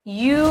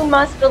You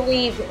must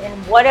believe in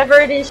whatever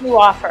it is you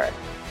offer.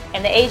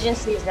 And the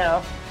agencies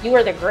know you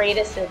are the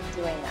greatest at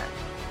doing that.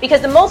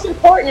 Because the most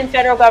important in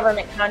federal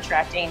government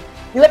contracting,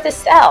 you have to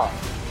sell.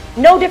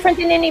 No different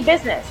than any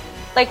business.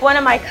 Like one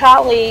of my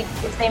colleagues,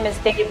 his name is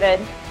David,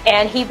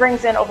 and he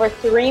brings in over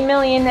 $3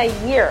 million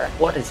a year.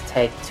 What does it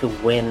take to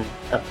win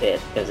a bid?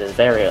 Because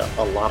there's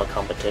a lot of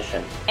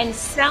competition. And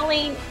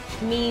selling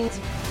means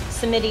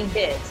submitting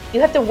bids. You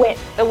have to win,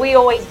 but we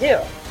always do.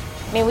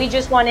 I mean, we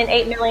just won an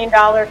 $8 million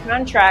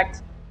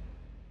contract.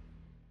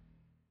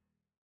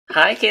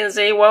 Hi,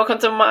 Kizzy. Welcome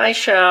to my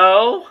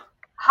show.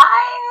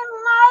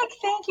 Hi, Mike.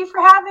 Thank you for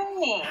having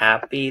me.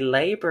 Happy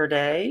Labor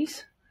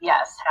Days.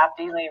 Yes,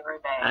 happy Labor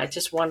Day. I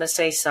just want to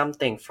say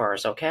something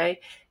first,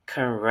 okay?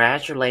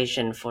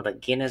 Congratulations for the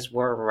Guinness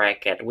World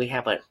Record. We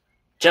have a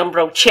jump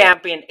rope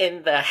champion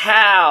in the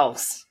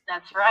house.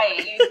 That's right,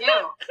 you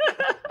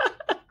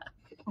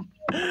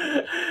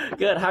do.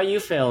 Good. How are you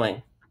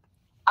feeling?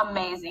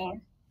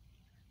 Amazing.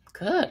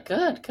 Good.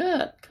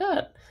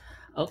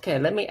 Okay,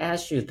 let me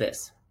ask you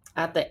this.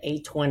 At the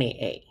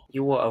Ep3,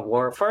 you were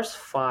awarded first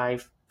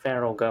 5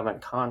 federal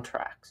government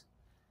contracts.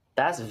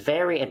 That's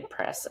very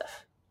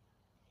impressive.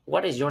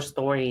 What is your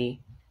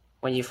story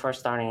when you first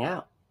starting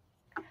out?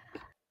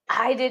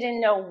 I didn't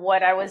know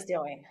what I was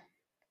doing.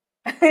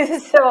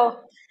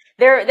 So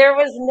there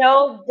was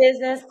no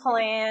business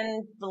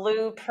plan,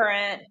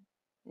 blueprint,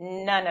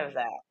 none of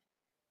that.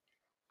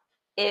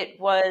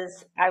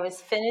 I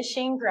was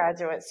finishing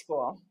graduate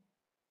school,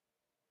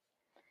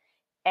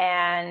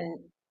 and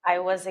I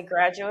was a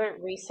graduate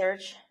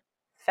research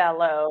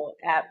fellow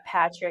at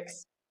Patrick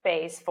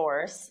Space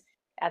Force.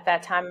 At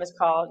that time, it was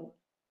called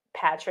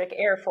Patrick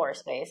Air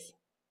Force Base.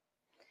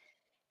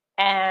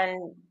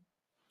 And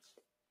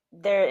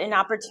an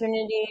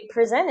opportunity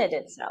presented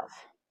itself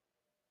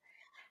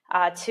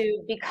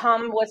to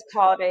become what's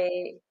called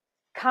a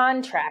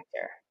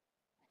contractor.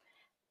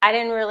 I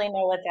didn't really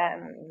know what that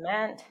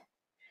meant.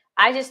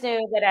 I just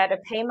knew that I had to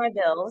pay my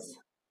bills.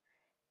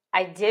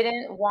 I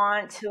didn't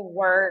want to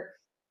work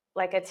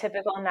like a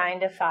typical 9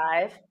 to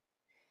 5.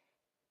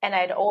 And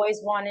I'd always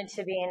wanted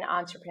to be an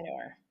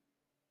entrepreneur.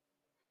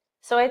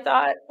 So I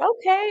thought,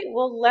 okay,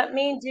 well, let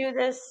me do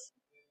this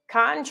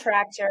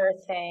contractor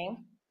thing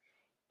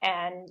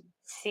and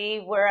see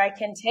where I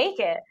can take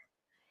it.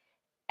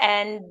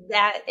 And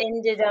that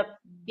ended up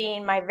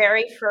being my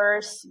very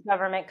first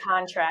government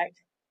contract.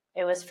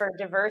 It was for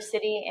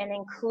diversity and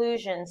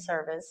inclusion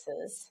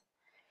services.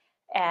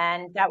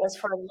 And that was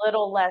for a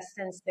little less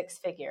than 6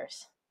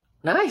 figures.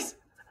 Nice.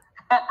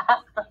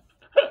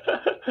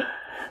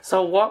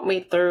 So walk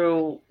me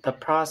through the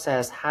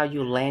process, how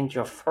you land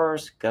your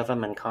first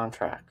government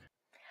contract.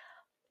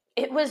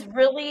 It was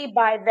really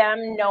by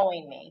them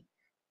knowing me.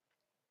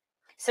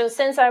 So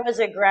since I was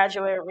a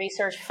graduate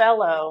research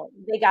fellow,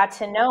 they got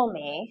to know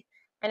me,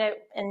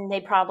 and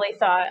they probably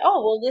thought,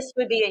 oh, well, this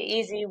would be an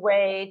easy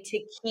way to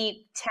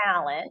keep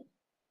talent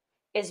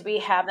is we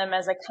have them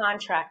as a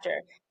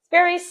contractor. It's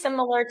very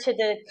similar to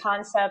the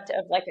concept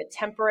of like a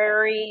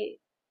temporary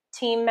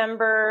team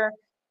member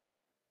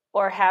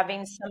or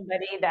having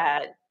somebody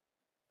that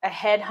a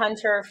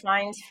headhunter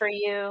finds for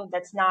you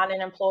that's not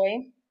an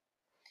employee,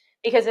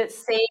 because it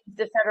saves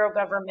the federal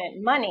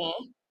government money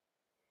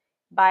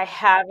by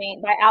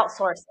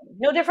outsourcing.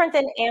 No different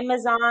than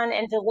Amazon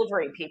and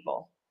delivery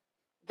people.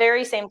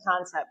 Very same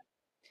concept.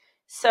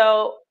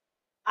 So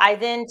I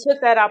then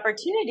took that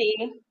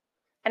opportunity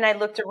and I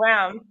looked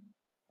around,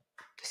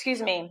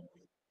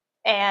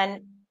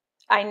 and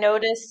I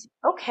noticed,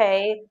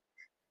 okay,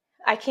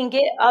 I can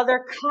get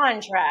other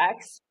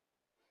contracts.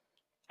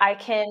 I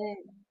can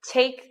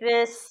take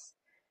this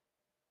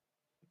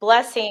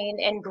blessing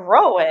and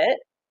grow it,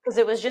 because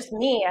it was just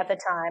me at the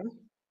time.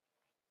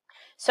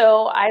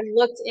 So I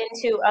looked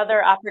into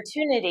other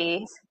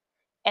opportunities,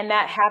 and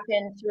that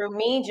happened through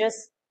me just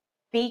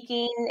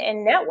speaking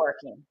and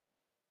networking.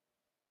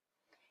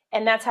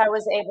 And that's how I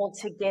was able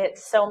to get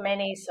so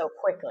many so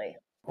quickly.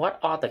 What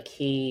are the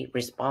key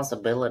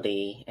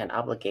responsibility and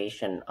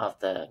obligation of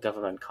the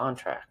government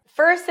contract?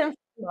 First and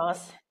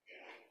foremost,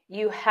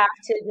 you have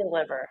to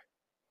deliver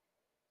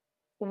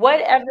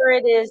whatever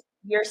it is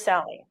you're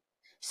selling.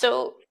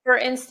 So, for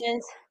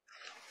instance,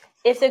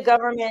 if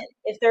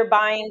they're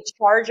buying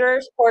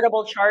chargers,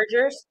 portable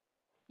chargers,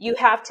 you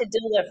have to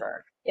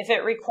deliver. If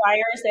it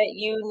requires that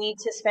you need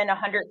to spend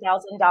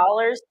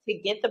 $100,000 to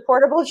get the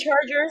portable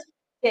chargers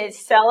to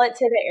sell it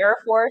to the Air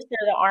Force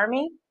or the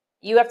Army,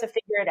 you have to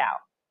figure it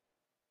out.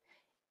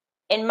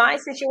 In my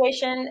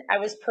situation, I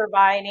was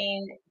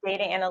providing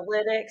data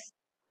analytics,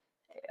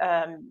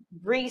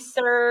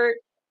 research,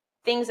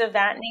 things of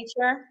that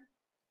nature.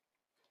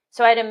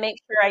 So I had to make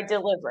sure I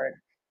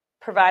delivered,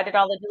 provided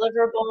all the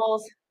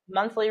deliverables,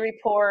 monthly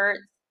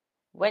reports,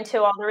 went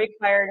to all the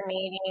required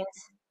meetings.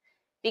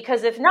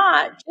 Because if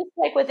not, just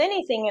like with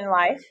anything in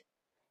life,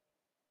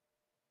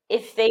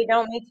 if they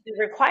don't meet the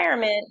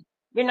requirement,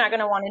 you're not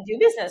going to want to do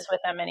business with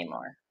them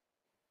anymore.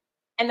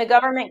 And the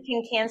government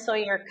can cancel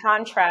your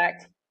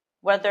contract,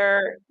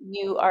 whether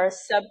you are a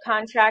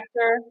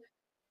subcontractor,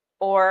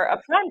 or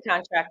a prime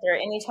contractor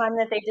anytime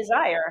that they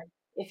desire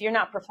if you're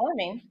not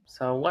performing.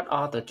 So, what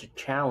are the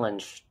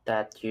challenge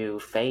that you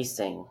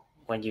facing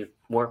when you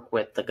work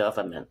with the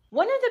government?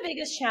 One of the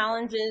biggest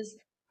challenges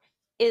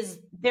is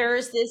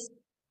there's this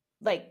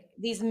like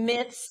these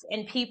myths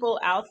and people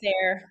out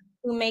there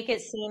who make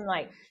it seem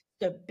like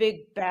the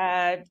big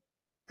bad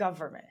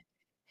government,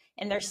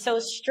 and they're so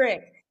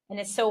strict and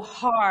it's so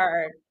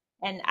hard,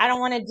 and I don't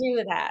want to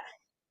do that.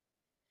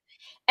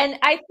 And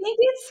I think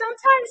it's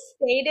sometimes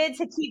stated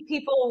to keep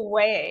people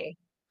away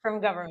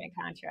from government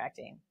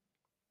contracting,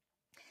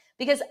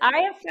 because I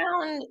have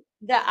found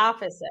the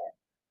opposite.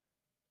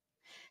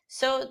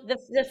 So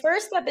the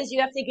first step is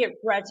you have to get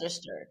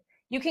registered.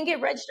 You can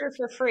get registered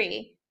for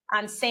free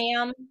on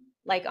SAM,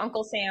 like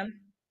Uncle Sam,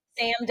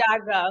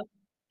 sam.gov.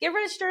 Get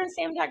registered on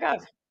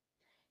sam.gov.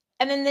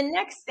 And then the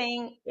next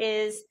thing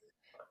is,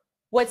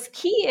 what's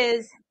key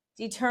is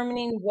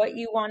determining what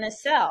you want to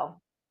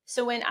sell.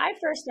 So when I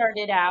first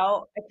started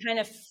out, I kind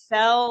of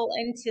fell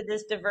into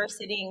this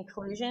diversity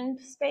inclusion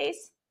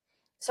space.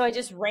 So I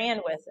just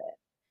ran with it.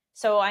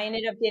 So I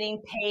ended up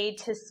getting paid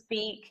to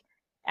speak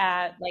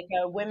at like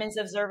a Women's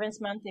Observance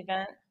Month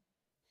event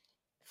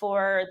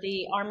for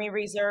the Army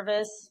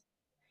Reservists.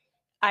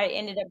 I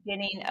ended up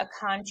getting a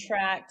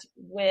contract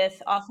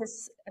with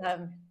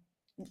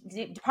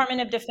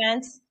Department of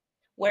Defense,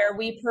 where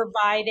we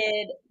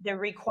provided the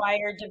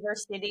required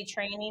diversity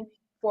training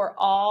for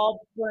all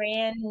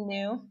brand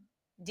new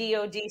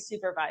DoD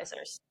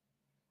supervisors.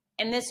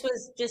 And this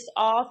was just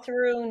all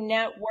through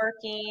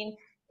networking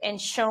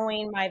and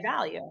showing my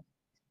value.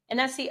 And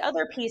that's the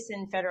other piece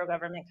in federal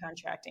government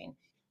contracting.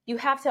 You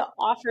have to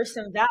offer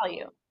some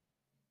value.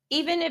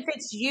 Even if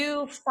it's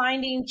you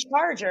finding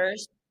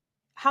chargers,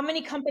 how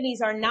many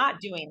companies are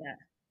not doing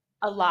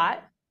that? A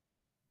lot.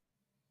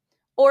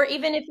 Or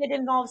even if it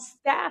involves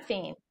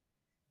staffing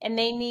and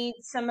they need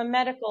some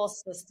medical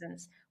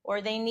assistance,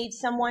 or they need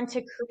someone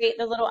to create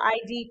the little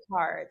ID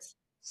cards.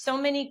 So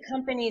many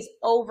companies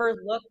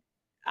overlook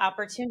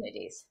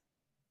opportunities.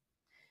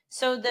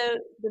 So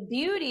the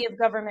beauty of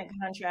government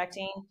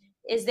contracting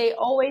is they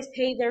always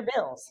pay their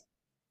bills,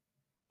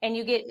 and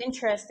you get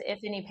interest if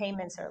any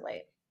payments are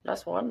late.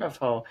 That's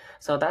wonderful.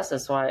 So that's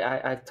just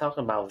why I talk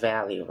about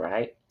value,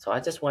 right? So I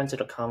just went to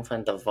the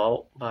conference, The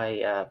Vote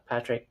by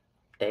Patrick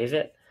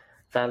David,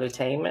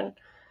 Valuetainment.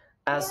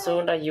 As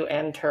soon as you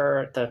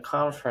enter the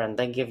conference,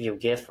 they give you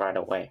gift right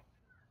away.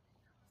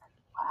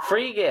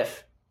 Free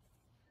gift,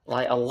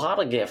 like a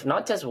lot of gift,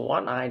 not just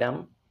one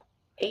item,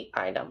 8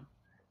 item.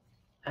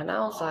 And I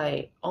was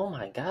like, oh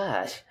my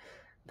gosh,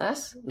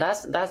 that's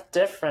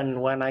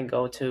different when I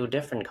go to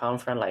different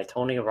conference like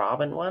Tony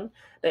Robbins one.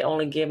 They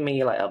only give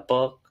me like a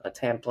book, a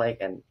template,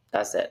 and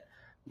that's it.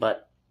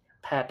 But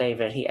Pat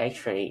David, he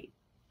actually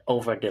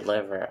over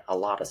deliver a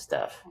lot of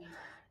stuff,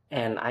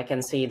 and I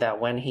can see that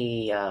when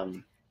he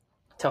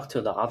talked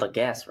to the other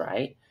guests,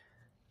 right?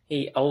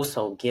 He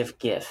also give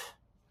gift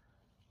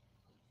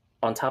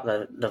on top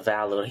of the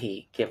value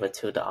he give it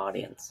to the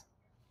audience.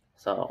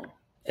 So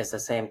it's the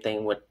same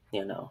thing with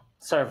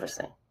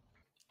servicing.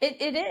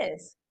 It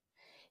is.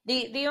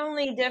 The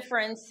only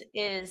difference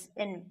is,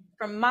 in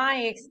from my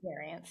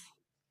experience,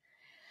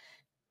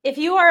 if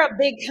you are a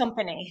big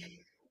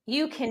company,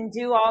 you can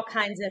do all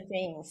kinds of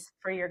things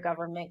for your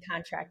government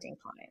contracting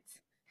clients.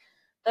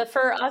 But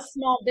for us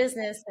small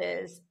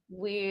businesses,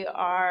 we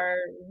are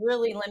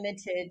really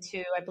limited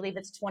to, I believe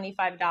it's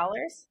 $25.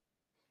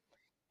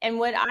 And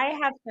what I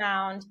have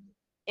found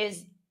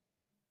is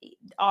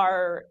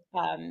our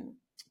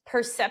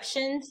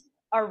perceptions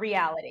are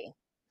reality.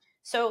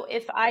 So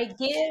if I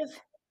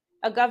give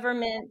a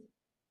government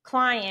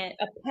client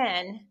a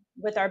pen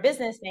with our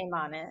business name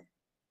on it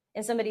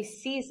and somebody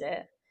sees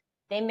it,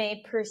 they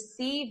may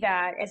perceive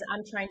that as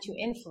I'm trying to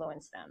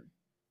influence them,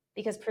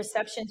 because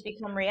perceptions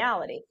become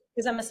reality,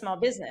 because I'm a small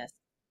business.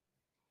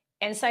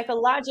 And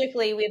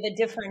psychologically, we have a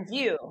different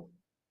view.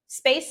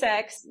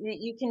 SpaceX,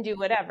 you can do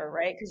whatever,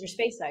 right? Because you're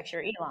SpaceX,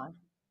 you're Elon,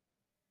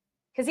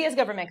 because he has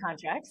government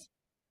contracts.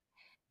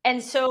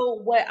 And so,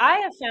 what I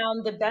have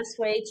found the best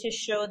way to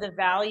show the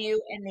value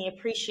and the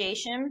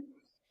appreciation,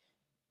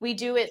 we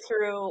do it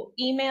through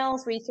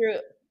emails,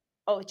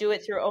 do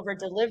it through over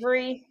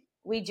delivery,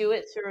 we do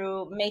it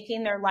through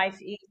making their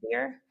life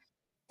easier.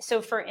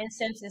 So, for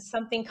instance, if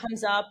something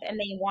comes up and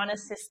they want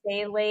us to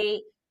stay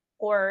late,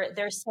 or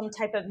there's some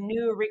type of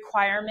new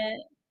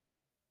requirement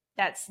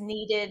that's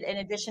needed in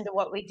addition to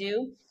what we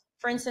do.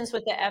 For instance,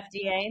 with the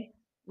FDA,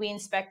 we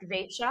inspect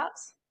vape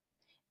shops.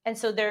 And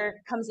so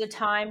there comes a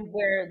time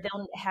where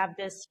they'll have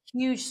this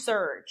huge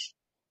surge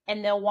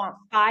and they'll want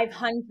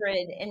 500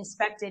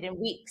 inspected in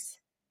weeks.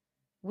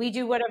 We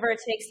do whatever it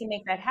takes to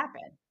make that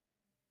happen.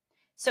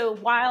 So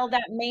while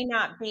that may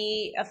not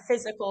be a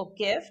physical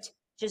gift,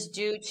 just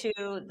due to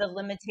the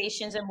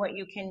limitations in what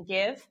you can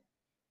give,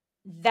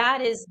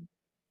 that is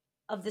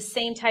of the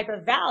same type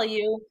of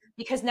value,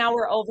 because now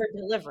we're over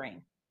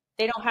delivering.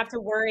 They don't have to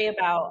worry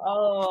about,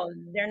 oh,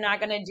 they're not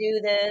going to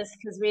do this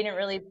because we didn't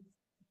really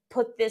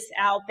put this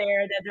out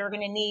there that they're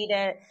going to need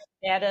it.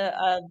 They had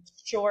a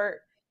short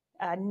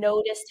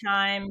notice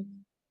time.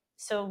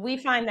 So we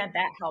find that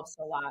that helps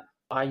a lot.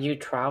 You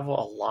travel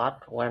a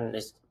lot when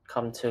it's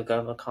come to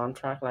government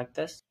contract like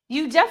this?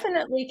 You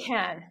definitely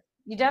can.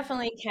 You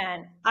definitely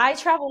can. I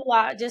travel a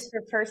lot just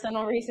for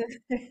personal reasons,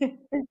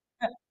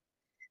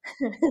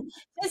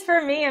 just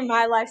for me and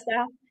my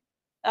lifestyle.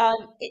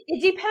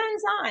 It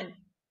depends on.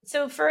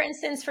 So, for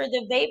instance, for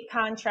the vape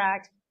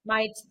contract,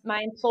 my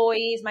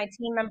employees, my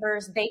team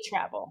members, they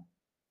travel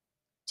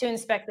to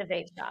inspect the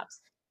vape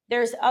shops.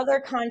 There's other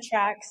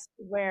contracts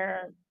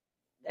where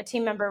a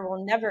team member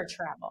will never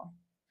travel.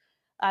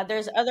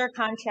 There's other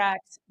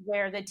contracts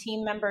where the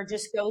team member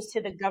just goes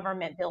to the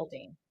government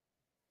building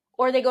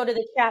or they go to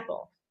the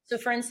chapel. So,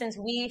 for instance,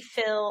 we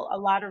fill a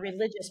lot of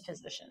religious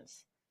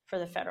positions for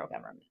the federal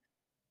government.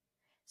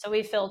 So,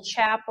 we fill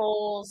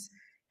chapels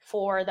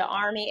for the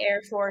Army,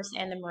 Air Force,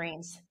 and the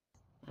Marines.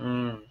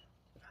 Mm,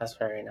 that's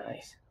very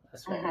nice.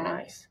 That's very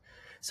nice.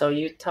 So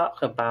you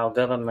talk about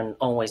government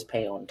always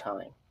pay on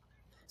time.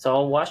 So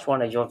I watched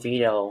one of your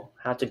video,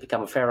 how to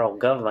become a federal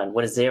government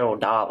with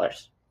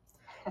 $0.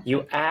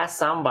 You ask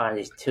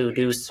somebody to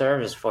do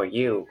service for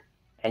you,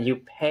 and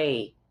you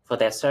pay for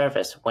that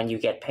service when you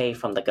get paid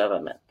from the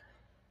government.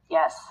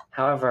 Yes.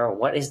 However,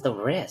 what is the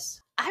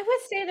risk? I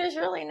would say there's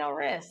really no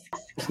risk.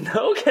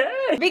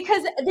 Okay.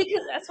 Because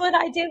that's what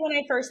I did when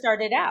I first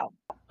started out.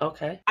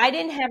 Okay. I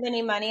didn't have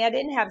any money. I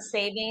didn't have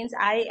savings.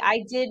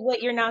 I did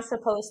what you're not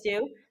supposed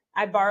to.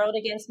 I borrowed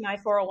against my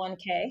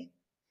 401k.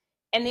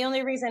 And the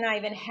only reason I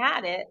even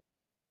had it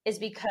is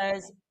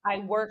because I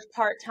worked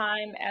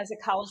part-time as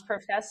a college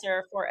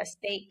professor for a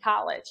state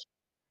college.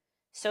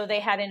 So they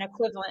had an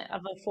equivalent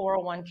of a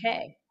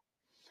 401k.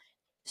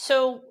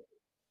 So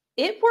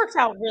it worked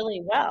out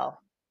really well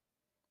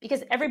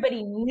because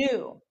everybody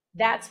knew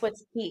that's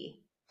what's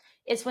key.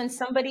 It's when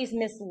somebody's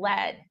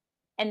misled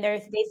and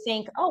they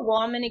think, oh, well,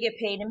 I'm going to get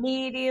paid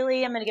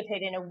immediately. I'm going to get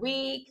paid in a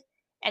week.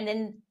 And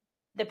then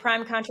the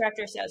prime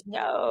contractor says,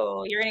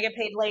 no, you're going to get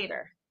paid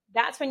later.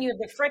 That's when you have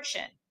the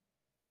friction.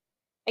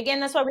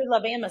 Again, that's why we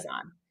love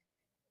Amazon.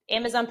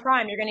 Amazon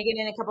Prime, you're going to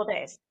get in a couple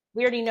days.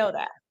 We already know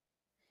that.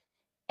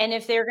 And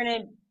if they're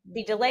going to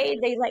be delayed,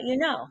 they let you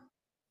know.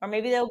 Or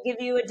maybe they'll give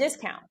you a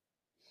discount.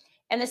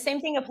 And the same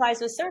thing applies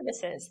with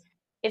services.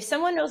 If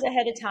someone knows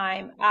ahead of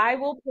time, I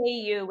will pay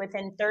you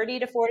within 30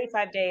 to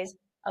 45 days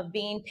of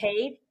being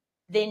paid,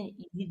 then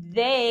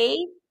they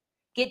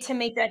get to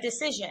make that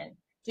decision.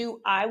 Do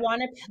I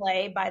want to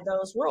play by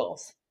those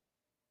rules?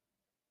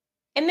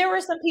 And there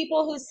were some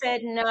people who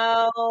said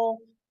no,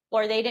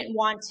 or they didn't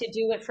want to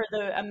do it for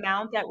the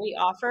amount that we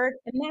offered.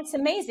 And that's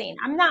amazing.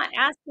 I'm not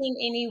asking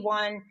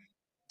anyone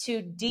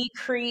to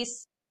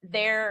decrease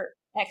their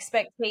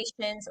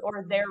expectations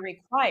or their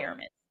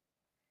requirements.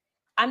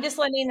 I'm just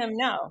letting them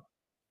know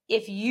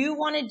if you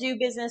want to do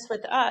business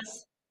with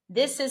us,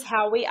 this is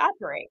how we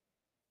operate.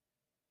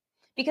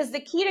 Because the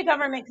key to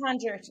government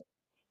contract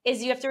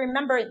is you have to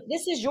remember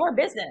this is your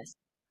business.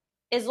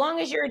 As long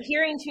as you're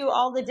adhering to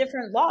all the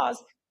different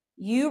laws,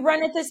 you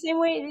run it the same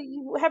way,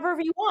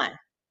 however you want.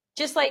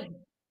 Just like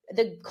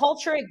the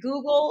culture at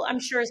Google, I'm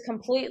sure is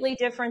completely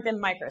different than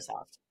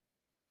Microsoft.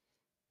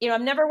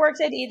 I've never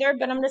worked at either,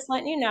 but I'm just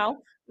letting you know.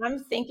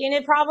 I'm thinking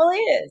it probably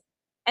is.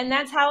 And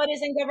that's how it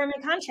is in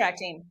government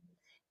contracting.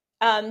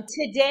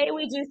 Today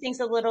we do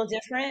things a little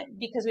different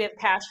because we have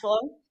cash flow.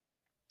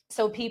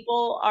 So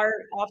people are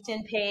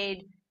often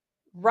paid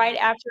right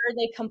after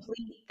they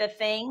complete the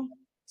thing.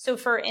 So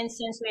for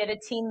instance, we had a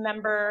team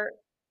member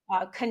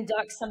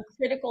conduct some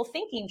critical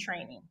thinking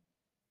training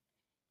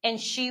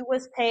and she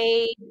was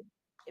paid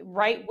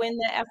right when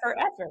the effort.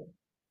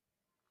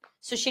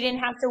 So she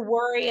didn't have to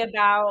worry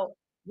about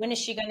when is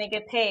she going to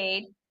get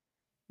paid,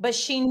 but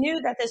she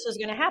knew that this was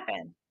going to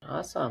happen.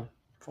 Awesome.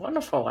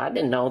 Wonderful. I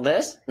didn't know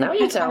this. Now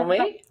you tell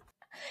me.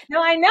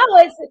 No, I know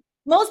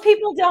most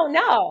people don't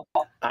know.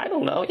 I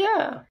don't know.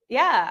 Yeah.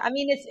 Yeah, I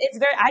mean it's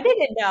very I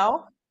didn't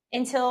know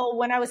until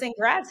when I was in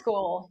grad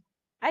school.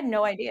 I had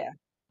no idea.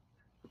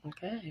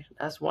 Okay.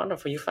 That's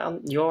wonderful. You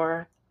found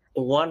your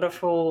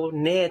wonderful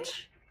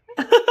niche.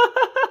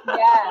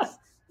 Yes.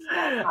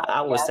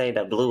 I would say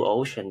the blue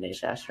ocean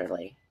niche,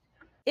 actually.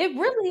 It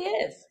really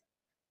is.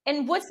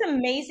 And what's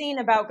amazing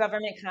about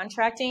government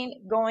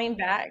contracting, going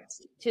back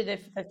to the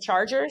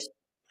chargers,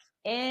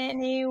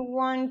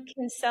 anyone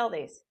can sell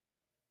these.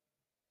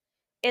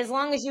 As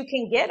long as you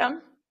can get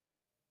them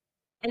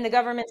and the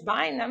government's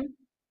buying them.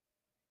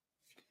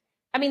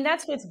 I mean,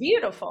 that's what's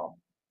beautiful.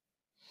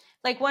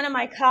 Like one of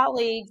my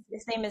colleagues,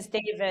 his name is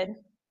David,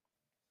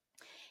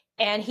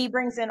 and he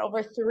brings in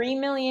over 3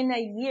 million a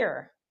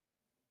year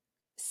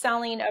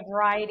selling a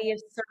variety of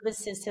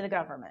services to the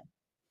government,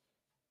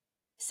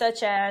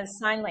 such as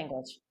sign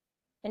language,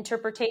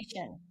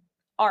 interpretation,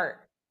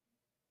 art,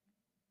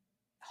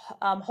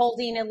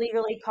 holding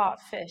illegally caught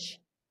fish.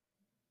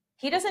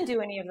 He doesn't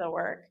do any of the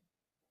work.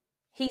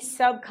 He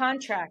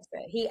subcontracts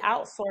it. He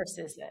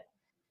outsources it.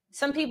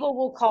 Some people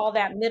will call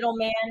that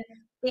middleman.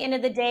 At the end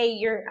of the day,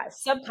 you're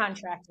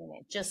subcontracting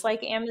it, just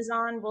like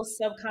Amazon will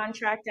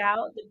subcontract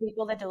out the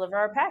people that deliver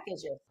our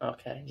packages.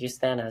 Okay. You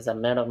stand as a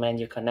middleman,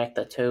 you connect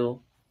the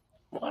two.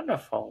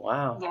 Wonderful.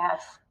 Wow.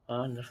 Yes.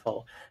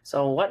 Wonderful.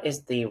 So, what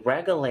is the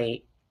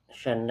regulation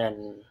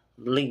and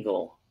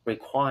legal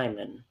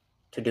requirement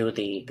to do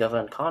the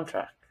government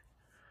contract?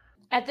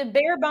 At the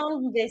bare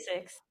bone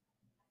basics,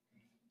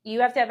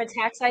 you have to have a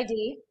tax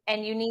ID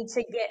and you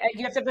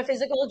have to have a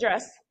physical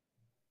address.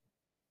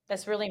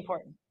 That's really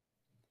important.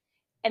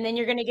 And then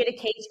you're going to get a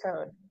case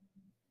code.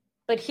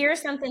 But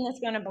here's something that's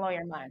going to blow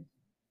your mind.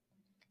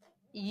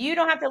 You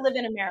don't have to live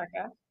in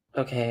America.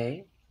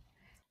 Okay.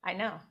 I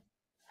know.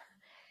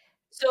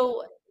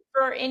 So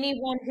for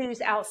anyone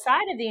who's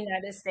outside of the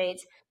United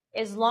States,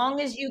 as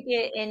long as you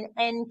get an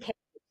NK,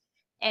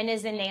 N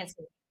is in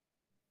Nancy,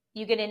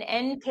 you get an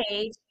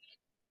NK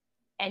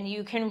and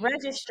you can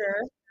register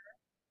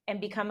and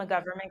become a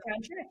government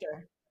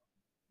contractor.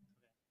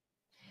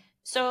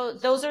 So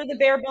those are the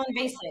bare bone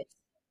basics.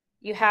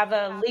 You have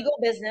a legal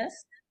business,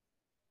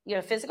 you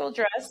have a physical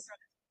address,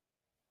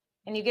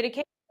 and you get a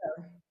case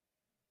code.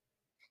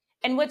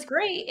 And what's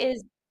great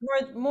is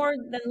more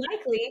than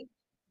likely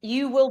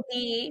you will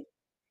be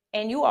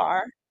and you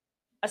are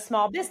a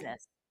small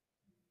business.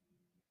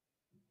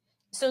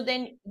 So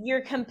then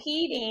you're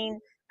competing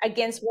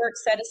against work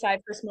set aside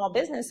for small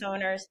business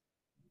owners.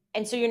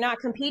 And so you're not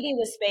competing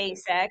with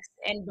SpaceX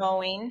and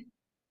Boeing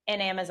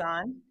and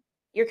Amazon.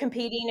 You're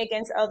competing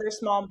against other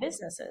small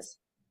businesses.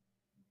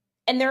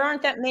 And there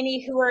aren't that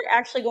many who are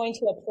actually going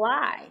to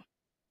apply.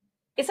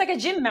 It's like a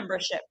gym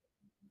membership.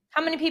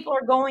 How many people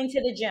are going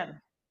to the gym?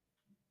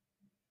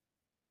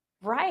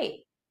 Right.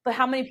 But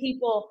how many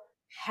people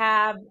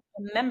have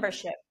a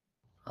membership?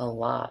 A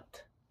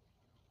lot.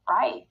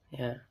 Right.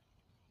 Yeah.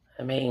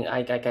 I mean,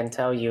 I can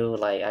tell you,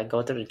 like, I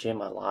go to the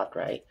gym a lot,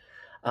 right?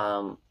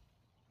 Um,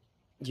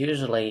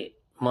 Usually,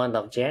 month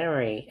of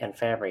January and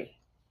February,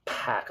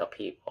 pack of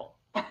people.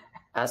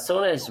 As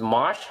soon as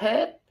March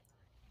hit,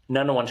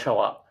 none one show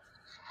up.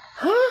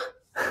 Huh?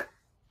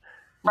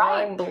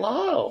 Right. Mind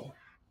blow.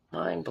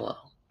 Mind blow.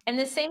 And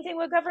the same thing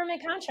with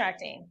government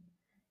contracting.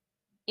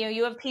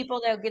 You have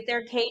people that get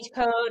their cage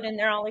code and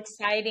they're all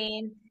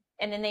exciting,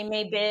 and then they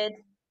may bid,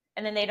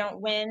 and then they don't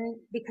win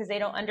because they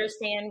don't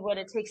understand what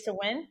it takes to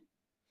win,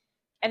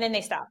 and then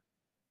they stop.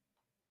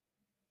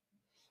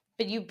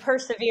 But you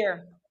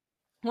persevere.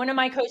 One of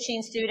my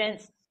coaching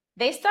students,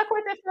 they stuck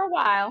with it for a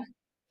while,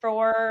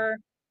 for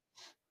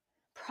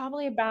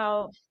probably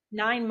about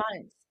 9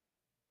 months.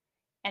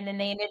 And then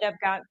they ended up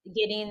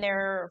getting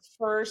their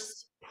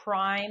first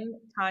prime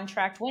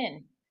contract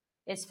win.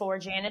 It's for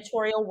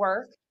janitorial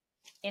work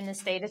in the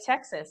state of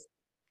Texas.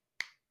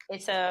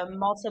 It's a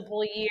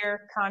multiple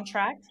year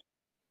contract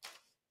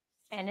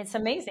and it's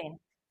amazing.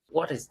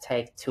 What does it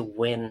take to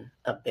win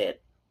a bid?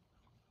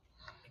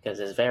 Because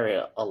there's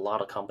a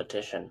lot of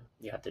competition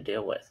you have to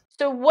deal with.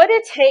 So, what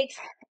it takes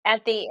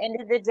at the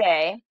end of the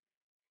day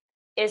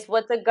is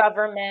what the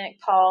government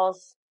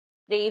calls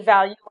the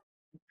evaluation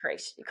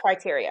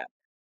criteria.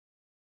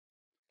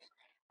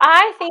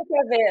 I think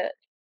of it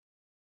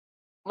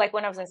like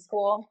when I was in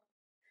school,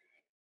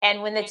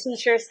 and when the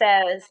teacher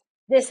says,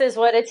 this is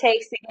what it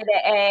takes to get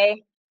an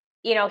A,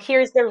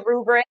 here's the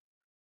rubric.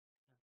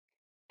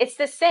 It's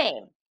the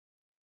same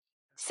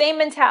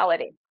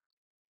mentality.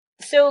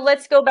 So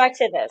let's go back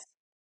to this.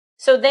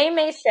 So they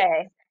may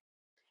say,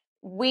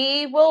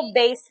 we will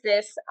base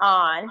this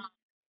on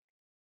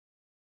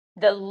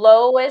the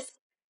lowest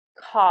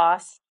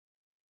cost,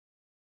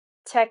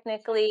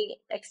 technically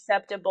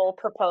acceptable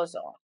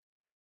proposal.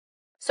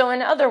 So,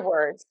 in other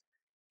words,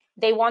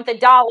 they want the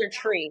Dollar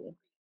Tree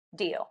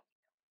deal,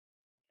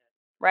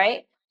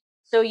 right?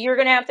 So, you're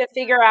going to have to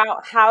figure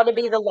out how to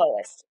be the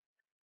lowest.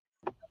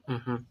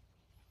 Mm-hmm.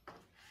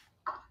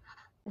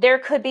 There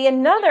could be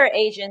another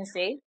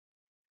agency,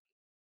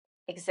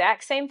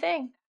 exact same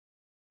thing,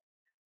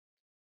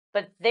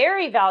 but their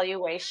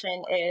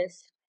evaluation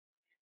is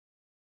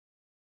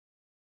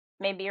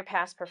maybe your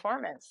past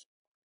performance.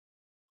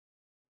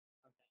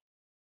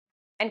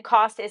 And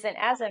cost isn't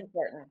as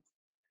important.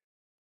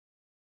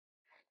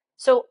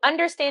 So,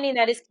 understanding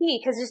that is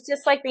key because it's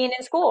just like being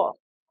in school.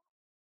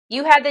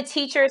 You had the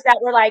teachers that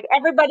were like,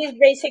 everybody's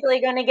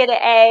basically going to get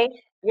an A.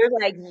 You're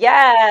like,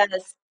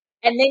 yes.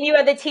 And then you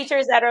had the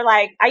teachers that are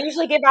like, I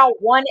usually give out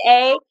one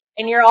A,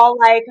 and you're all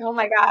like, oh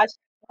my gosh.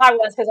 I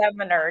was because I'm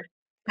a nerd.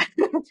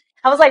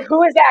 I was like,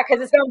 who is that?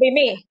 Because it's going to be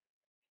me.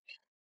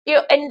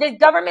 And the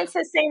government's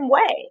the same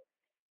way.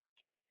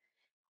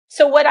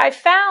 So what I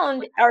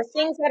found are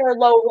things that are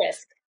low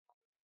risk,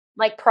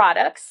 like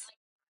products.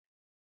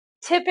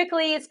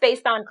 Typically, it's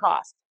based on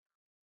cost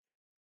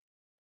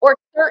or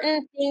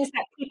certain things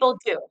that people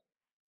do,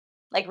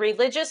 like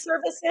religious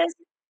services,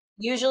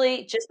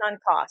 usually just on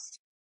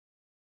cost.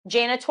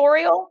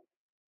 Janitorial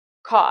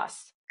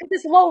costs because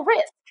it's low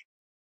risk.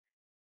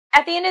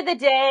 At the end of the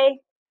day,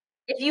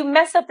 if you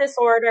mess up this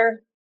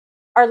order,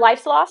 are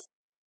lives lost?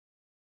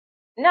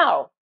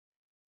 No.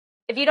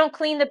 If you don't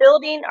clean the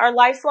building, are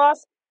lives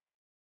lost?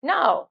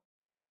 No.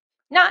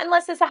 Not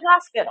unless it's a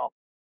hospital.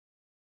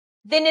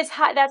 Then that's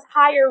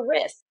higher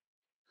risk.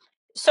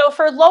 So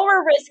for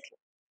lower risk,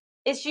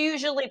 it's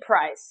usually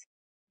price.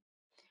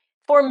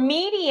 For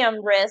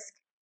medium risk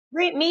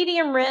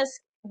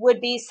would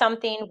be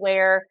something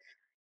where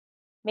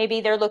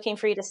Maybe they're looking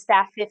for you to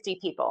staff 50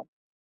 people,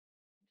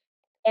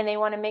 and they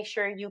want to make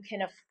sure you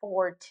can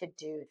afford to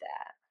do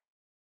that.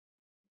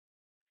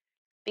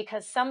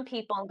 Because some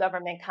people in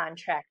government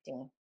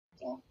contracting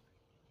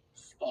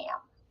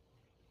scam.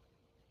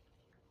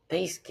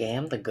 They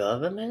scam the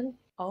government?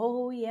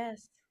 Oh,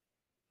 yes.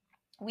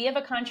 We have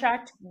a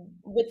contract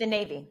with the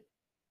Navy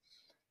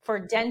for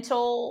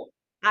dental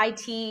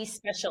IT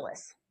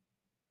specialists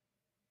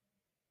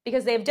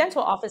because they have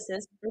dental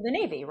offices for the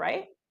Navy,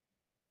 right?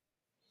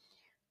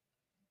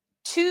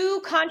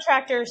 2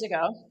 contractors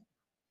ago,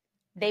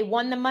 they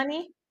won the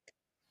money,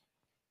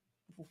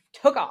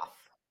 took off,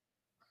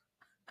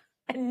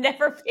 and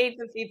never paid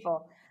the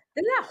people.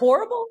 Isn't that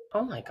horrible?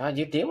 Oh my god,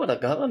 you deal with the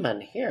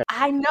government here.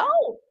 I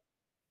know.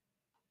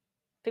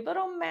 People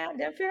don't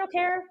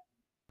care.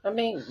 I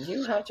mean,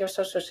 you have your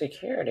social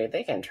security.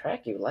 They can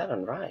track you left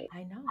and right.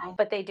 I know.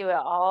 But they do it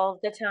all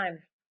the time.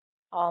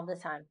 All the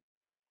time.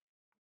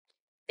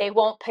 They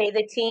won't pay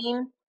the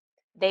team.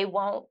 They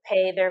won't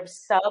pay their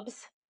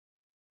subs.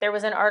 There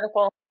was an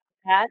article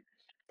that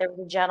there was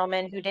a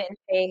gentleman who didn't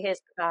pay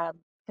his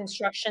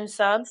construction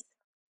subs.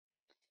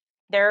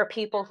 There are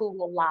people who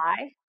will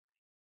lie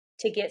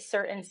to get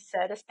certain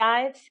set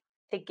asides,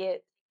 to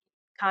get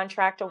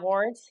contract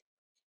awards.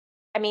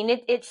 I mean,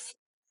 it's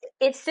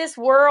this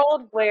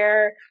world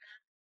where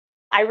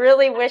I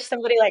really wish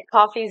somebody like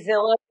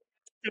CoffeeZilla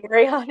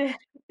story on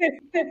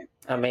it.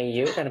 I mean,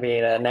 you're gonna be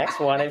the next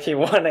one if you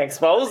want to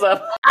expose them.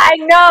 I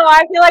know.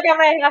 I feel like I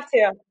might have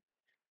to,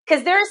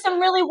 because there are some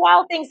really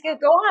wild things that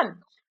go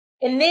on,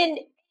 and then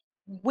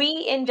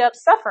we end up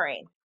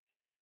suffering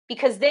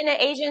because then an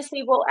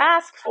agency will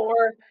ask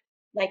for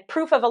like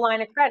proof of a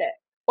line of credit,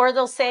 or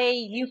they'll say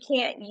you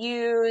can't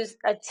use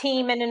a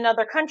team in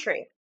another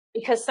country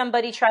because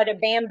somebody tried to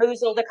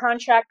bamboozle the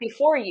contract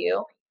before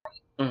you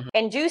Mhm.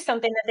 and do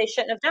something that they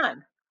shouldn't have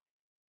done.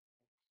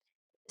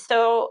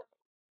 So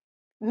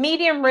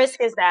medium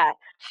risk is that.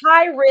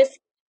 High risk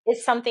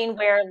is something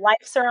where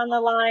lives are on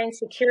the line,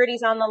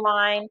 security's on the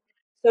line.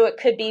 So it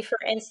could be, for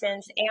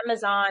instance,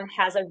 Amazon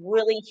has a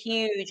really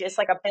huge, it's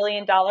like $1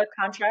 billion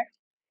contract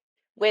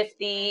with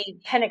the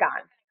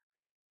Pentagon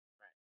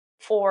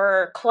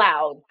for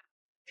cloud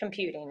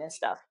computing and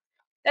stuff.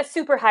 That's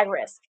super high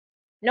risk.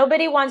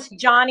 Nobody wants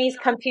Johnny's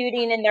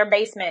computing in their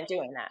basement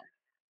doing that.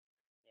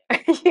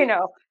 you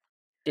know,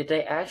 Did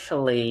they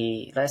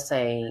actually, let's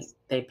say,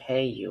 they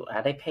pay you?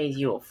 Are they pay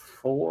you a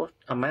full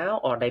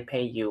amount, or they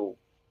pay you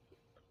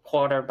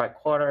quarter by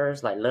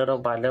quarters, like little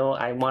by little?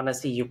 I want to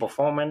see you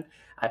performing.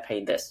 I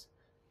pay this.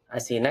 I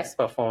see next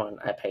performance.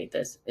 I pay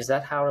this. Is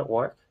that how it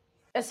works?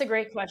 that's a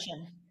great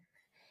question.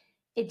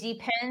 It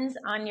depends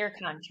on your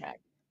contract.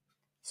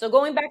 So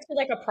going back to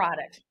like a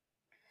product,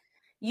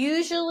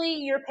 usually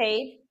you're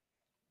paid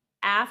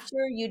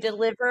after you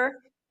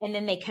deliver and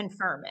then they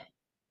confirm it.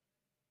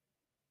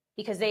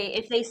 Because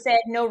if they said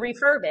no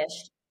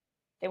refurbished,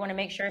 they want to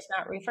make sure it's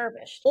not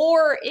refurbished.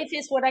 Or if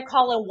it's what I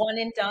call a one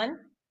and done,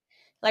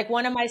 like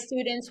one of my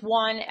students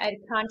won a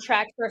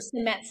contract for a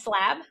cement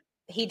slab.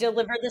 He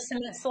delivered the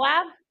cement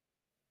slab.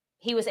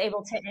 He was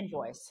able to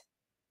invoice.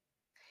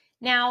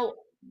 Now,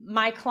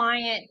 my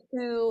client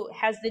who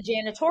has the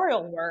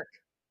janitorial work,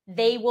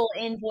 they will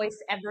invoice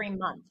every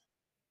month.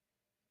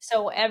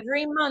 So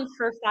every month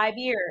for 5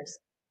 years,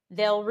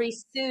 they'll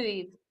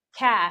receive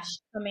cash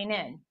coming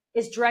in.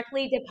 It's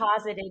directly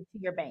deposited to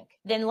your bank.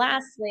 Then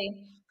lastly,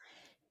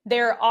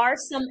 there are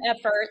some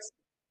efforts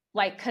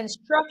like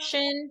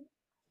construction.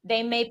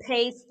 They may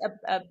pay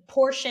a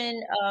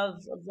portion of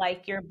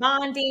like your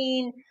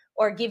bonding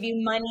or give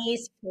you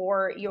monies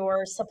for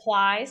your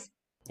supplies.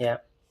 Yeah.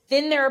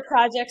 Then there are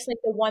projects like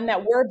the one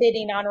that we're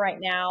bidding on right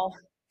now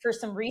for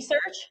some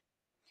research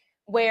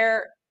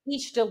where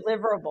each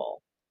deliverable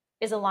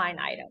is a line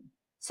item.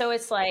 So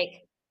it's like,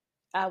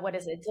 what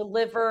is it?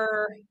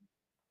 Deliver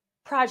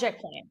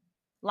project plan,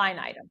 line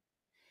item.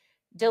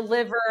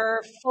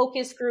 Deliver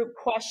focus group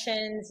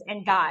questions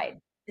and guide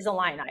is a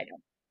line item.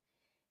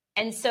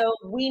 And so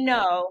we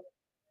know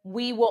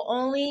we will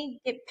only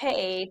get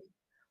paid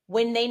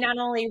when they not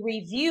only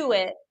review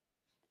it,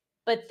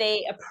 but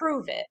they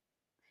approve it.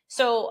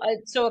 So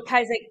a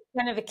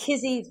kind of a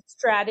Kizzy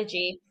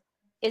strategy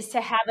is to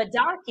have a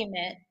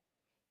document.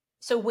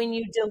 So when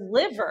you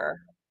deliver,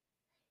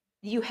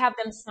 you have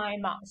them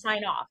sign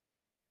off.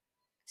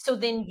 So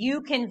then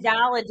you can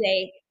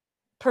validate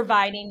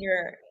providing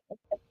your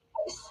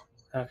advice.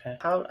 Okay.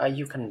 How are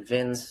you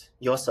convince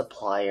your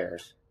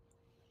suppliers?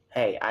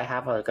 Hey, I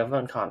have a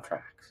government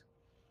contract.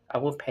 I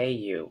will pay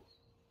you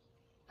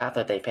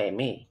after they pay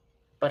me.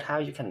 But how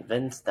you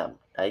convince them?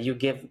 You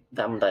give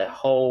them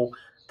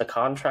the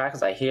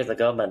contracts. I hear the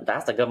government.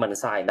 That's the government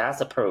side. That's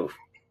the proof.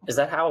 Is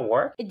that how it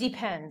works? It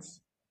depends.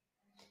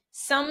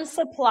 Some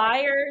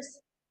suppliers,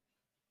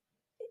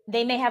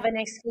 they may have an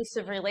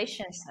exclusive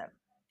relationship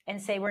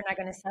and say, we're not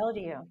going to sell to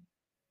you.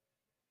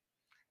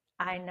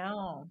 I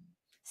know.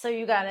 So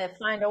you got to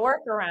find a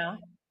workaround,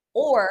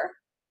 or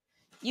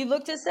you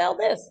look to sell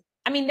this.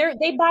 I mean,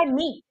 they buy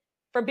meat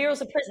for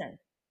bureaus of prison,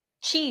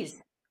 cheese,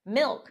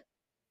 milk.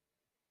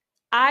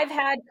 I've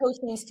had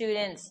coaching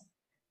students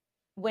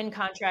win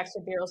contracts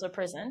with bureaus of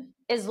prison.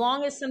 As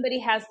long as somebody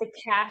has the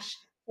cash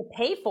to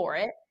pay for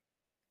it,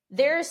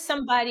 there's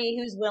somebody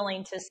who's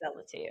willing to sell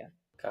it to you.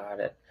 Got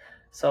it.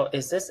 So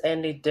is this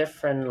any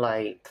different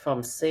like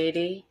from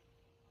city,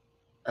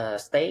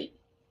 state,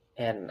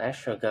 and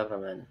actual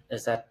government?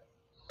 Is that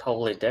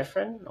totally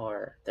different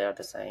or they're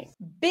the same?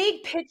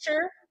 Big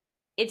picture,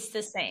 it's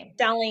the same.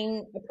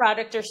 Selling a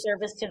product or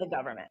service to the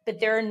government, but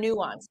there are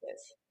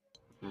nuances.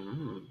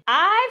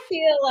 I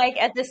feel like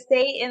at the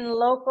state and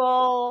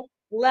local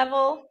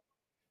level,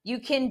 you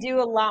can do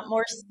a lot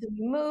more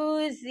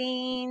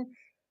smoothing.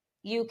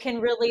 You can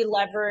really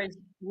leverage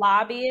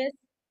lobbyists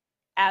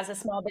as a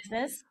small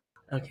business.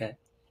 Okay.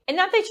 And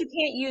not that you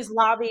can't use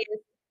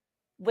lobbyists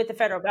with the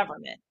federal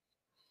government.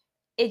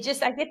 It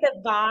just, I get the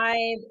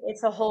vibe.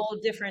 It's a whole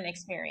different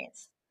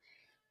experience.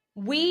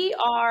 We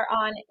are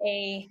on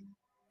a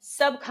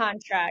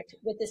subcontract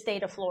with the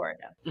state of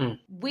Florida.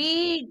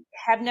 We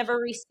have never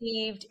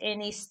received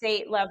any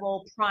state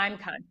level prime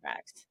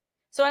contracts.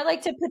 So I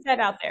like to put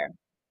that out there.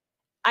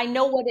 I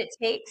know what it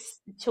takes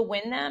to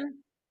win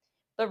them,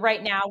 but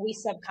right now we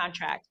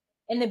subcontract.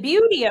 And the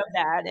beauty of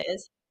that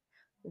is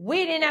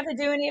we didn't have to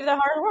do any of the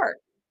hard work.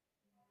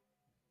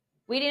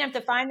 We didn't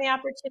have to find the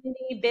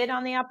opportunity, bid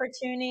on the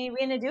opportunity. We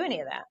didn't do any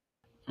of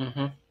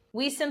that.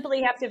 We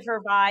simply have to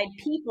provide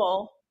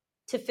people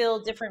to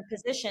fill different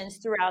positions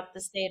throughout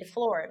the state of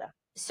Florida.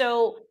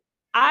 So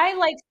I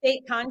like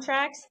state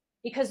contracts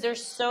because they're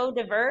so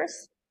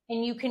diverse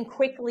and you can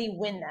quickly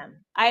win them.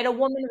 I had a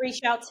woman reach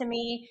out to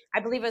me, I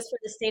believe it was for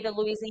the state of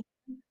Louisiana.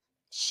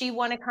 She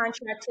won a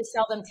contract to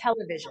sell them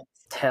televisions.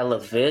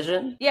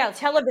 Television? Yeah,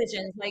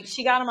 televisions. Like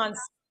she got them on,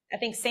 I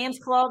think, Sam's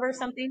Club or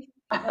something.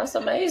 That's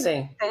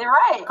amazing. You're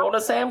right. Go to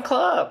Sam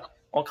Club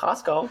or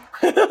Costco.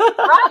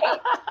 Right.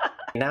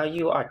 Now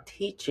you are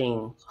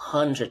teaching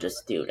hundreds of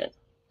students.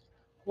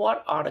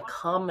 What are the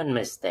common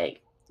mistakes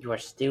your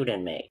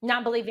student make?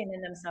 Not believing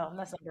in themselves.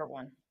 That's number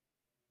one.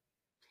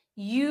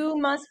 You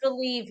must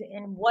believe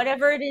in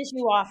whatever it is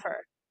you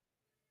offer.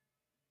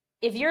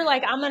 If you're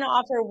like, I'm going to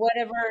offer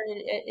whatever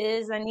it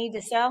is I need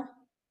to sell,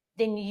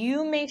 then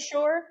you make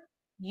sure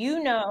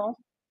you know,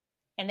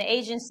 and the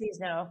agencies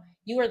know,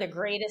 you are the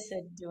greatest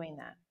at doing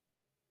that.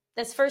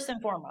 That's first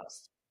and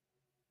foremost.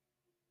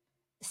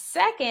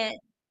 Second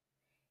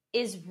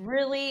is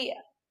really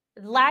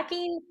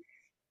lacking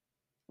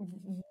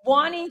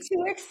wanting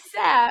to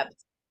accept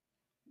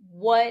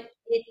what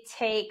it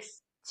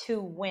takes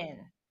to win.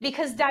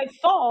 Because by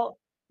default,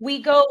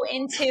 we go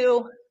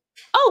into,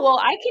 oh, well,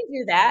 I can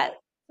do that,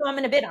 so I'm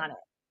going to bid on it.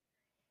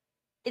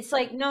 It's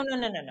like, no.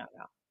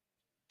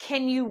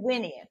 Can you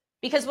win it?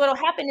 Because what'll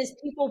happen is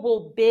people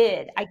will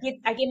bid. I get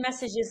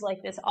messages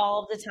like this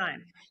all the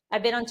time.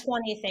 I've bid on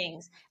 20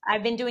 things.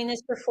 I've been doing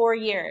this for 4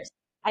 years.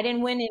 I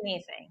didn't win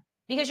anything.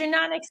 Because you're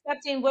not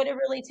accepting what it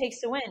really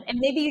takes to win. And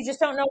maybe you just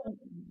don't know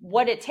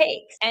what it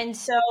takes. And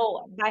so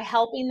by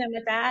helping them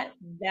with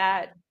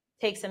that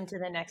takes them to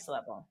the next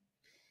level.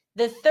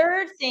 The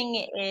third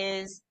thing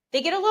is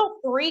they get a little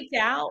freaked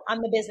out on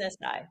the business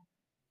side,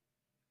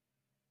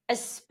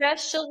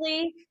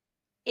 especially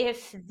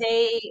if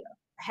they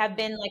have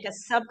been like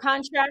a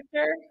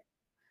subcontractor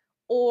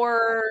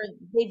or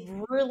they've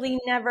really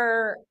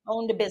never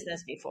owned a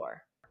business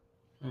before.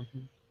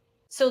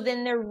 So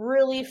then they're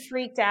really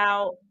freaked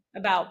out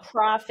about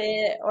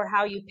profit or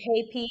how you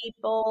pay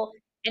people.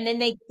 And then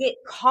they get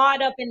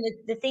caught up in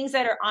the things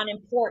that are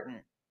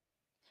unimportant.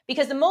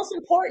 Because the most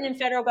important in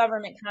federal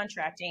government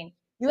contracting,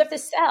 you have to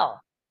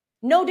sell.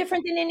 No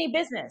different than any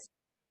business.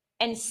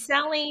 And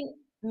selling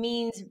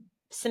means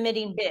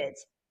submitting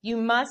bids. You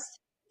must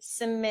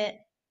submit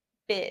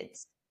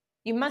bids.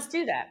 You must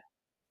do that.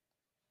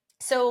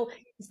 So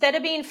instead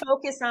of being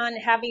focused on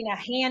having a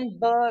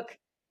handbook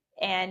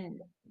and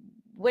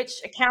which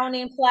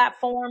accounting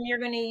platform you're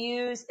going to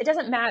use, it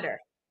doesn't matter.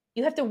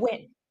 You have to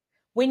win.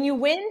 When you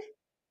win,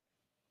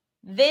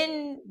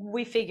 then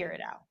we figure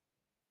it out.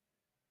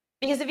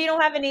 Because if you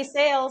don't have any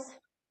sales,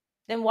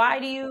 then why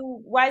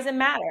does it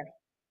matter?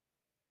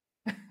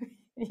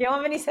 You don't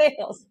have any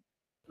sales.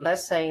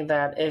 Let's say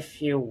that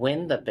if you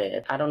win the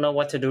bid, I don't know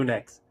what to do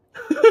next.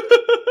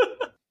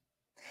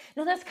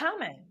 No, that's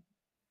common.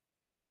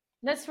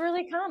 That's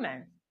really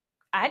common.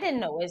 I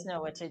didn't always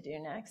know what to do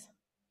next.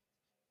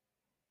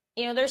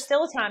 There's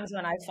still times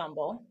when I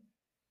fumble,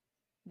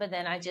 but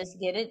then I just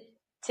get it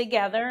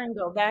together and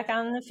go back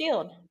on the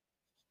field.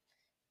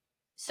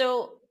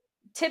 So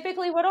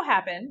typically what'll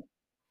happen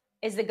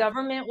is the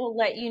government will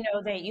let you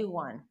know that you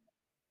won.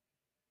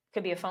 It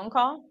could be a phone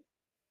call.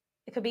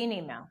 It could be an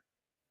email.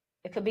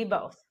 It could be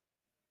both.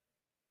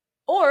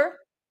 Or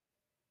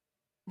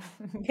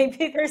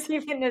maybe there's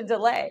even a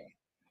delay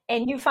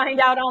and you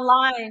find out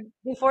online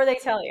before they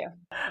tell you.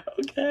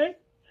 Okay.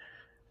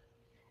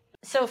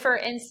 So for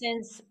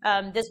instance,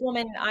 this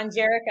woman,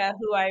 Angelica,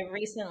 who I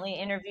recently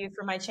interviewed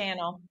for my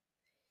channel,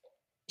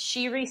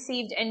 she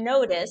received a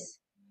notice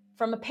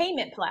from a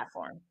payment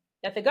platform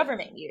that the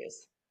government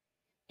used.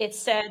 It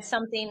said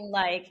something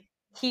like,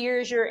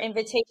 here's your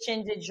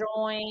invitation to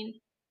join.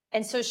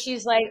 And so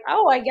she's like,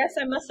 oh, I guess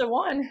I must have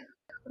won.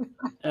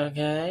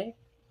 Okay.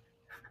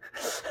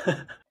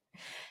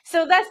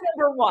 So that's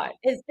number one,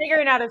 is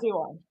figuring out if you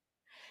won.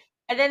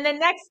 And then the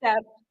next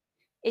step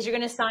is you're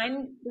going to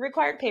sign the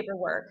required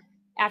paperwork.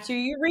 After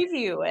you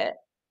review it,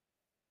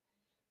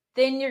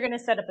 then you're going to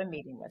set up a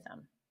meeting with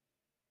them.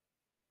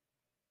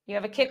 You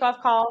have a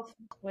kickoff call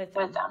with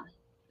them.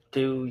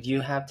 Do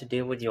you have to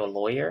deal with your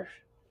lawyer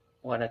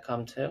when it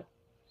comes to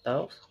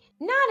those?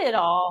 Not at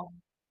all.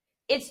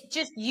 It's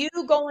just you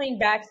going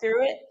back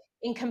through it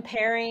and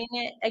comparing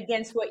it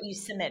against what you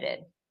submitted.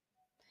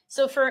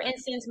 So, for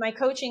instance, my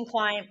coaching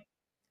client,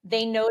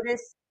 they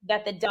noticed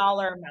that the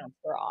dollar amounts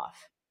were off.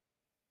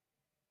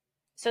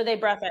 So they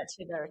brought that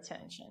to their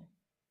attention.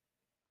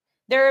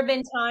 There have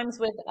been times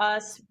with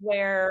us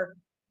where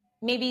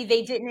maybe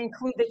they didn't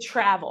include the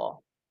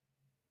travel.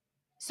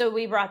 So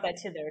we brought that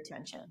to their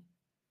attention.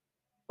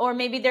 Or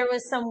maybe there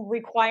was some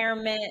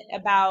requirement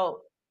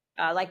about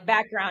like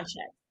background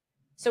check.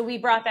 So we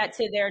brought that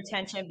to their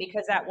attention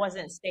because that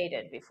wasn't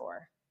stated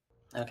before.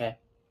 Okay.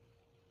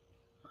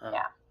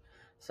 Yeah.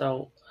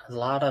 So a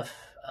lot of,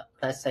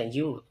 let's say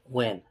you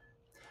win.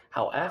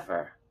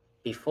 However,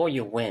 before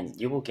you win,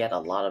 you will get a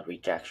lot of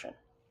rejection.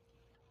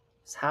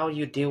 So how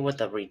you deal with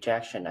the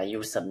rejection? Are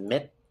you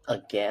submit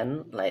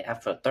again, like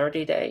after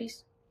 30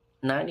 days,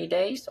 90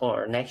 days,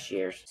 or next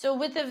year's? So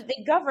with the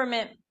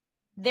government,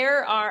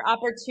 there are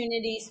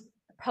opportunities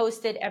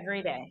posted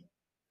every day.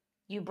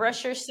 You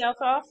brush yourself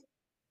off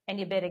and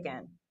you bid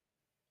again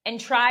and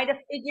try to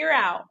figure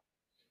out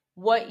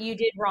what you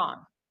did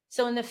wrong.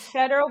 So in the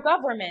federal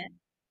government,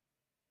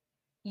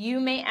 you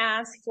may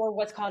ask for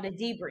what's called a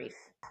debrief.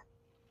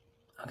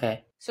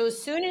 Okay. So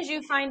as soon as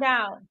you find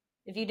out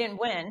if you didn't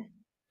win,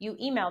 you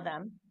email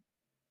them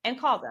and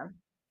call them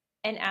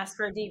and ask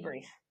for a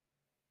debrief.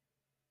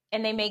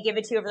 And they may give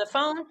it to you over the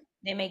phone.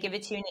 They may give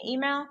it to you in an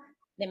email.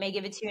 They may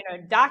give it to you in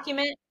a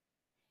document.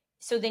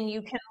 So then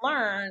you can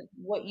learn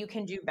what you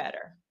can do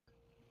better.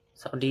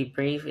 So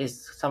debrief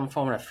is some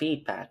form of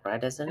feedback,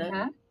 right? Isn't it?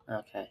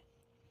 Okay.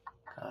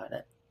 Got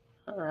it.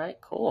 All right,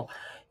 cool.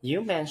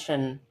 You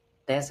mentioned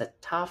there's a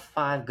top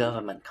 5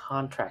 government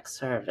contract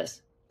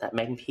service that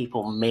make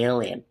people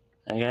million.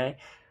 Okay,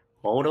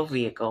 motor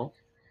vehicle,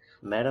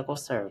 medical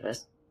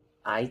service,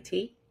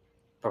 IT,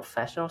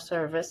 professional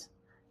service,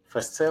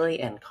 facility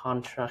and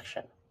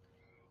construction.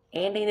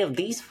 Any of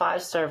these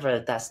 5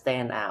 servers that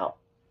stand out,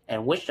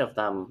 and which of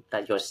them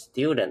that your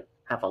student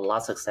have a lot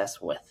of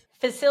success with?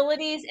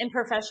 Facilities and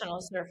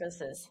professional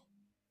services.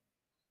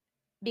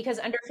 Because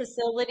under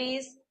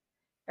facilities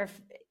or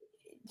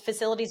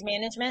facilities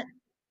management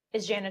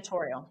is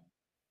janitorial.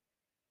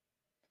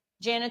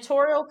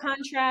 Janitorial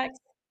contracts,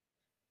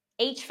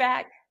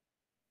 HVAC,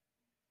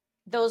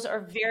 those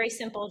are very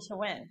simple to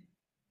win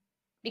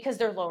because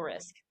they're low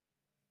risk.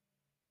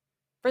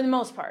 For the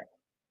most part,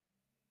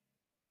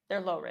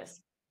 they're low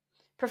risk.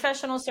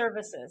 Professional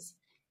services,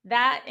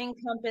 that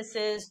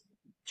encompasses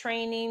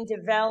training,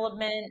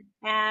 development,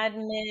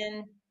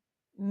 admin,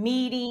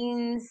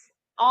 meetings,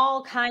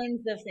 all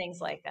kinds of things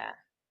like that.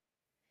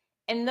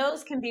 And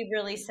those can be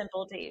really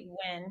simple to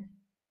win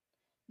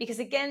because,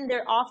 again,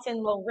 they're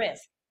often low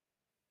risk.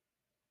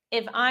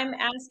 If I'm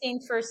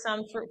asking for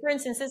for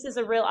instance, this is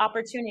a real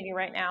opportunity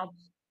right now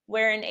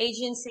where an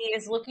agency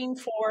is looking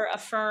for a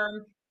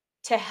firm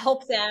to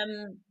help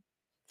them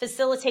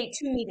facilitate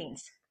 2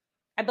 meetings.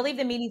 I believe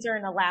the meetings are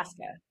in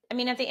Alaska. I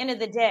mean, at the end of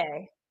the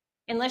day,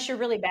 unless you're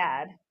really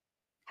bad,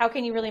 how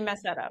can you really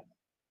mess that up?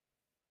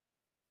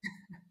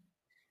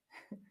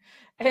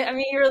 I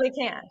mean, you really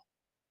can't.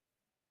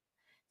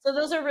 So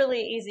those are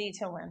really easy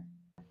to win.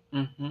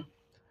 Mm-hmm.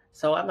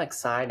 So I'm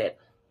excited.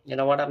 You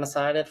know what I'm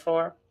excited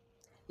for?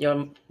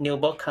 Your new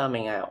book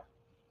coming out.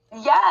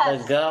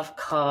 The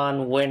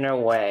GovCon Winner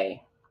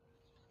Way.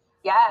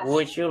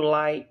 Would you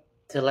like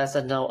to let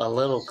us know a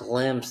little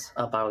glimpse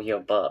about your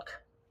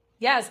book?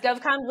 Yes,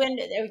 GovCon win.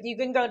 You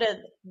can go to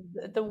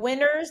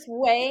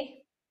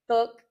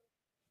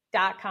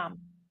thewinnerswaybook.com.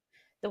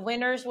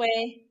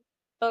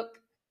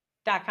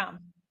 Thewinnerswaybook.com.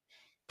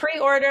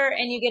 Pre-order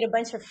and you get a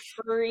bunch of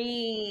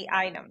free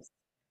items.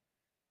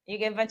 You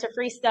get a bunch of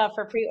free stuff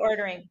for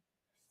pre-ordering.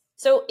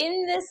 So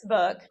in this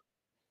book,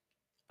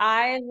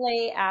 I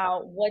lay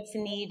out what's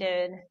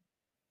needed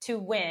to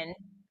win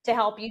to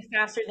help you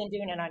faster than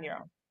doing it on your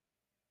own.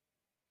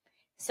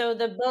 So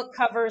the book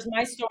covers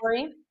my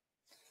story.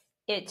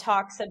 It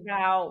talks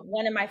about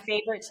one of my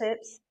favorite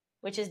tips,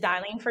 which is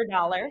dialing for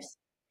dollars,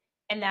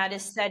 and that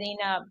is setting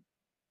up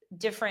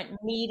different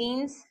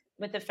meetings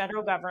with the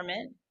federal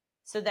government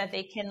so that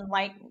they can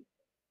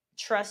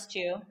trust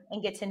you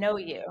and get to know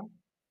you.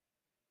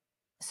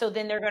 So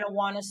then they're going to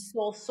want to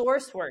sole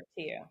source work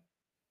to you.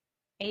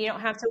 And you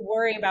don't have to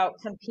worry about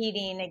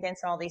competing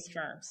against all these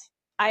firms.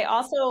 I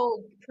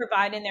also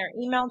provide in their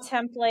email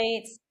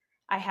templates.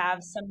 I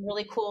have some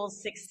really cool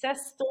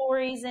success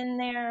stories in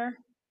there.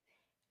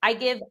 I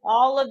give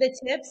all of the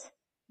tips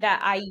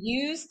that I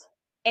used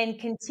and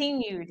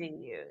continue to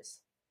use.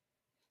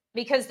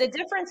 Because the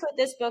difference with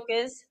this book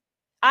is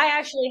I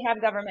actually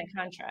have government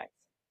contracts.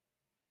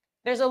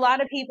 There's a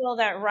lot of people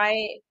that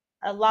write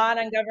a lot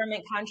on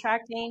government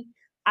contracting,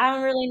 I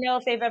don't really know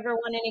if they've ever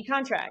won any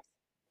contracts,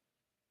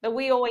 but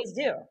we always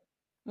do.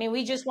 I mean,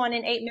 we just won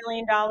an $8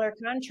 million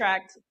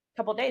contract a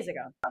couple days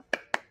ago.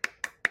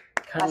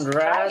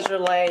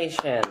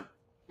 Congratulations.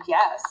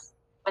 Yes,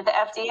 with the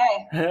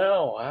FDA.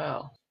 Oh,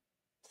 wow.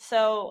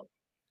 So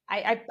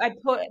I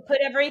put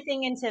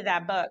everything into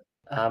that book.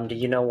 Do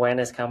you know when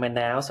it's coming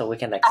now so we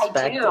can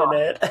expect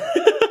it?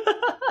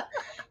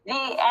 The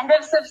end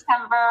of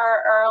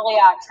September, early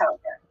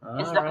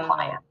October is the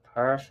plan.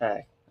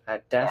 Perfect. I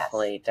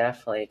definitely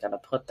gonna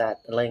put that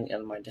link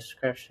in my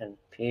description.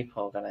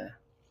 People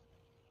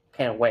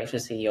can't wait to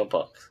see your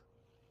books.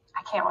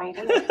 I can't wait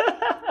either.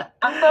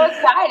 I'm so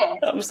excited.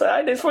 I'm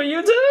excited for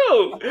you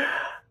too.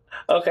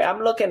 Okay,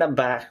 I'm looking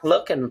back.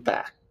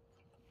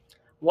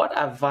 What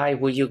advice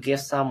would you give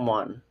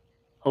someone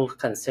who's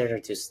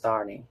considered to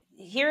starting?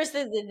 Here's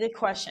the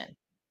question.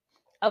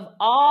 Of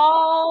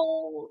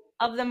all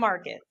of the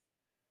markets,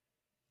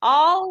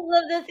 all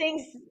of the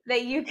things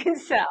that you can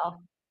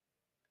sell,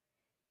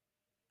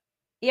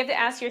 you have to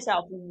ask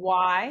yourself,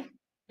 why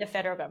the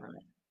federal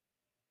government?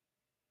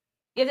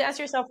 You have to ask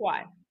yourself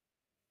why.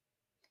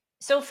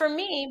 So for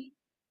me,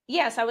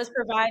 yes, I was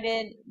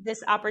provided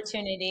this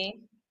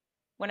opportunity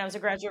when I was a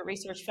graduate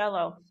research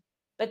fellow,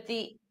 but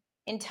the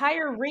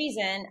entire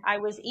reason I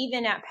was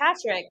even at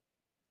Patrick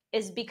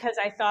is because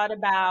I thought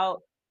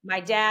about my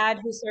dad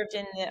who served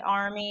in the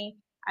Army.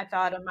 I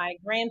thought of my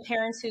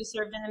grandparents who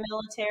served in the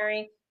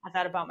military. I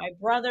thought about my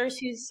brothers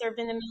who served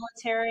in the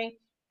military.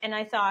 And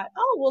I thought,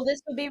 oh, well,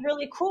 this would be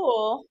really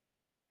cool.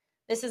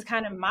 This is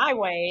kind of my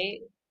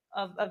way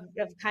of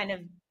kind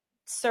of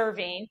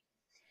serving.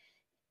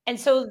 And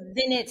so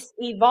then it's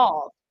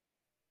evolved.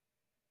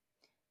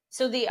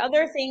 So the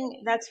other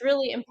thing that's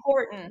really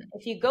important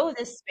if you go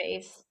this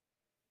space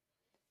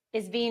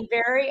is being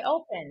very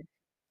open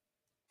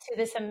to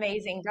this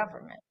amazing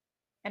government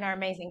and our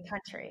amazing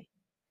country,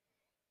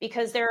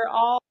 because there are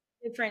all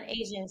different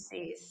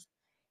agencies.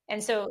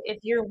 And so if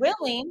you're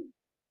willing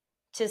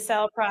to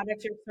sell a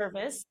product or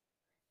service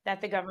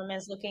that the government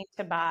is looking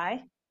to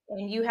buy,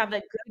 and you have a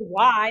good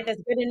why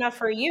that's good enough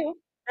for you,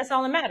 that's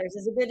all that matters.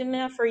 Is it good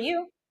enough for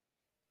you?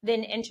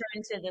 Then enter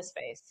into this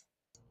space.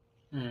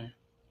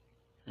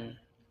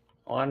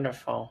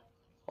 Wonderful.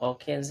 Well,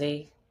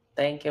 Kinsey,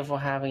 thank you for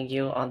having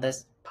you on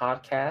this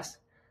podcast.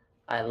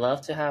 I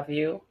love to have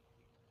you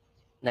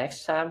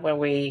next time when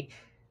we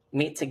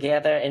meet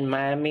together in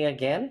Miami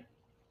again.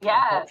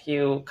 Yes. I hope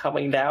you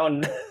coming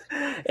down.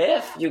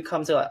 If you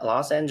come to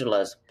Los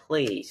Angeles,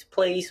 please,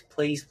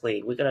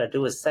 we're gonna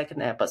do a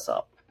second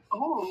episode.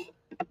 Ooh.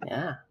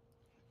 Yeah.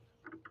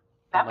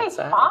 That'd be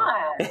fun.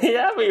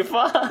 Yeah, that'd be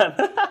fun.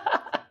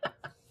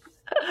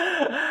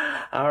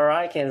 All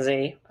right,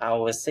 Kinsey. I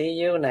will see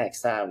you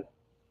next time.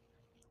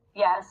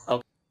 Yes.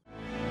 Okay.